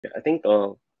I think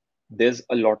there's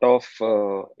a lot of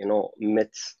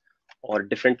myths or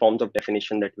different forms of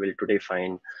definition that we'll today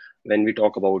find when we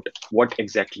talk about what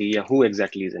exactly, who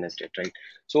exactly is an SDET, right?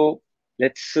 So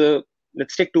let's uh,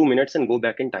 let's take 2 minutes and go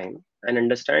back in time and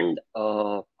understand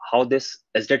how this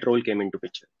SDET role came into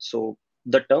picture. So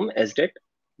the term SDET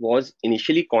was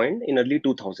initially coined in early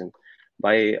 2000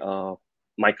 by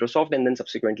Microsoft and then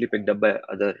subsequently picked up by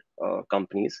other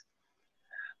companies.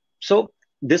 So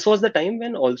this was the time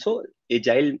when also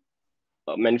agile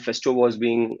manifesto was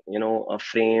being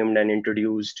framed and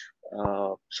introduced.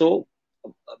 So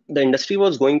the industry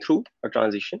was going through a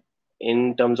transition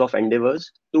in terms of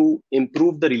endeavors to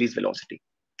improve the release velocity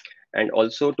and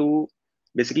also to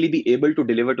basically be able to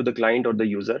deliver to the client or the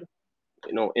user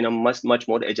in a much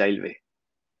more agile way,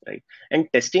 right? And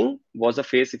testing was a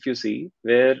phase, if you see,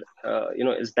 where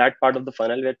is that part of the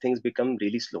funnel where things become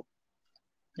really slow.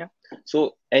 Yeah.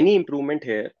 So any improvement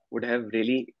here would have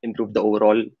really improved the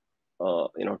overall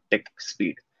tech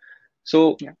speed.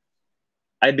 So Yeah.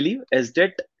 I believe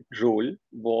SDET role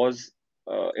was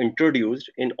introduced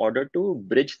in order to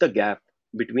bridge the gap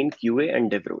between QA and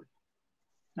dev role.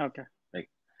 Okay. Right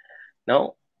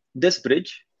now, this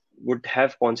bridge would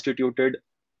have constituted,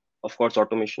 of course,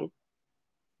 automation,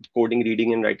 coding,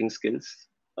 reading, and writing skills,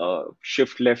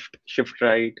 shift left, shift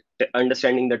right,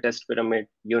 understanding the test pyramid,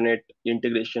 unit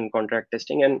integration, contract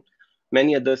testing, and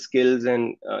many other skills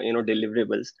and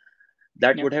deliverables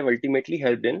that Yeah. would have ultimately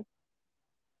helped in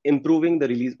improving the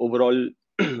release overall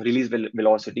release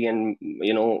velocity and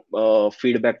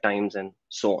feedback times and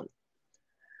so on.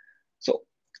 So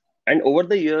and over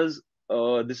the years,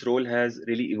 this role has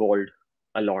really evolved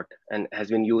a lot and has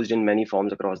been used in many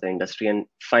forms across the industry. And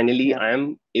finally, Yeah. I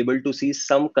am able to see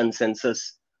some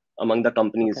consensus among the Okay.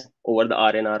 companies over the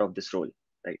R&R of this role,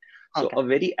 right? So Okay. a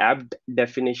very apt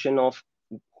definition of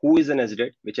who is an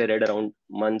SDET, which I read around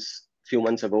few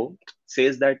months ago,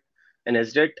 says that an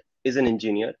SDET is an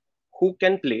engineer who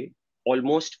can play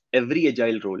almost every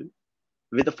agile role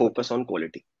with a Okay. focus on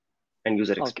quality and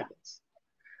user Okay. experience,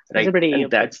 That's a right? pretty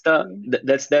And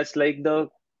that's like the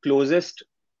closest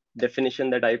definition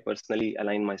that I personally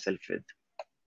align myself with.